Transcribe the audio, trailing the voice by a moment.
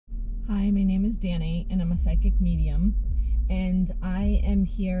Hi, my name is Danny, and I'm a psychic medium, and I am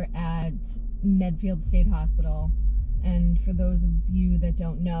here at Medfield State Hospital. And for those of you that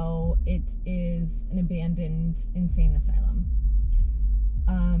don't know, it is an abandoned insane asylum.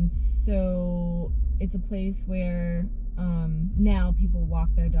 So it's a place where now people walk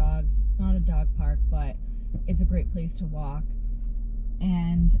their dogs. It's not a dog park, but it's a great place to walk.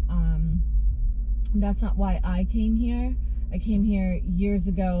 And that's not why I came here. I came here years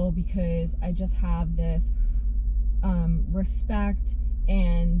ago because I just have this respect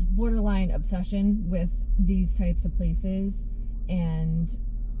and borderline obsession with these types of places, and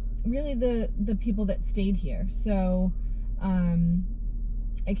really the people that stayed here. So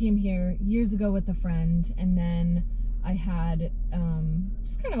I came here years ago with a friend, and then I had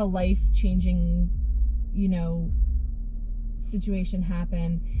just kind of a life-changing, situation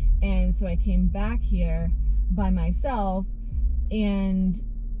happen, and so I came back here by myself, and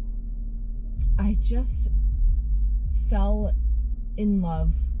I just fell in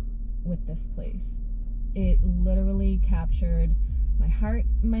love with this place. It literally captured my heart,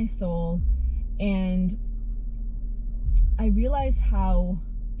 my soul, and I realized how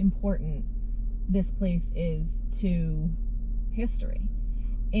important this place is to history.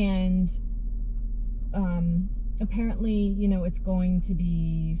 And apparently, it's going to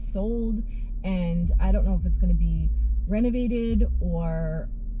be sold, and I don't know if it's going to be renovated or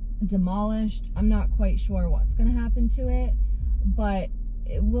demolished. I'm not quite sure what's going to happen to it, but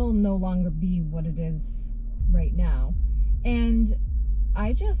it will no longer be what it is right now. And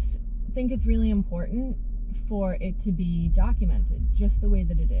I just think it's really important for it to be documented just the way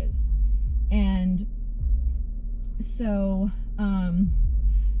that it is. And so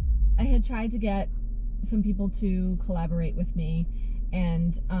I had tried to get some people to collaborate with me,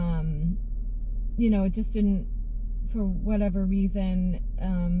 and it just didn't, for whatever reason,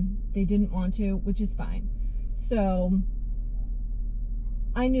 they didn't want to, which is fine. So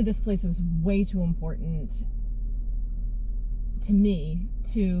I knew this place was way too important to me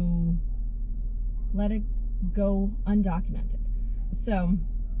to let it go undocumented. So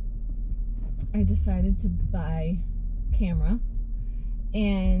I decided to buy a camera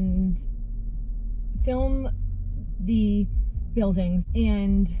and film the buildings,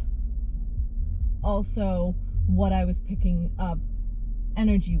 and also what I was picking up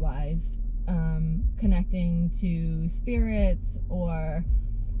energy-wise, connecting to spirits or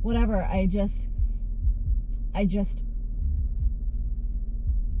whatever. I just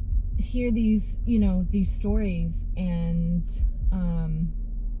hear these, these stories, and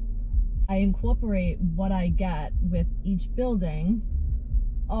I incorporate what I get with each building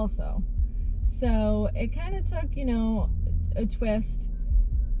also. So it kind of took, a twist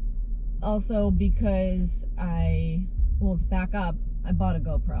also, because to back up, I bought a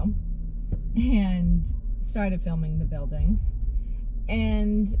GoPro and started filming the buildings.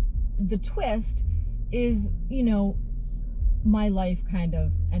 And the twist is, my life kind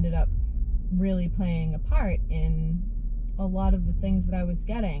of ended up really playing a part in a lot of the things that I was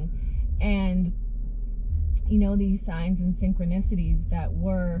getting. And, these signs and synchronicities that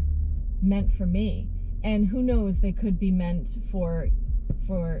were meant for me. And who knows, they could be meant for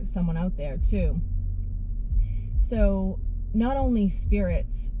someone out there too. So not only spirit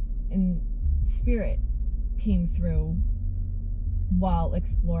came through while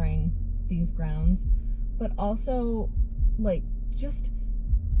exploring these grounds, but also just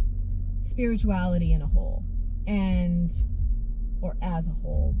spirituality in a whole, or as a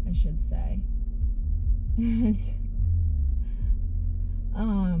whole, I should say. And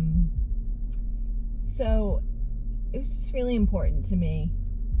so it was just really important to me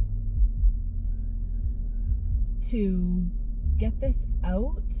to get this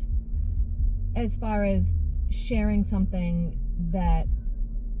out, as far as sharing something that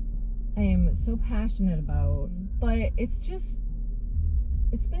I am so passionate about. But it's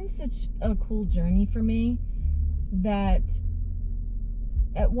been such a cool journey for me that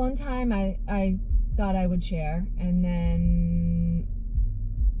at one time I thought I would share, and then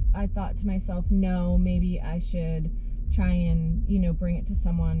I thought to myself, no, maybe I should try and, bring it to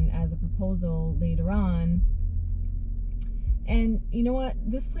someone as a proposal later on. And you know what?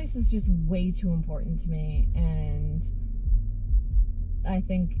 This place is just way too important to me, and I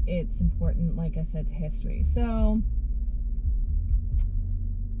think it's important, like I said, to history. So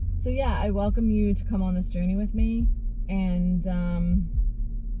yeah, I welcome you to come on this journey with me, and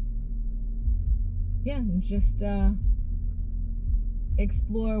just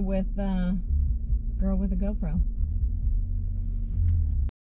explore with Girl with a GoPro.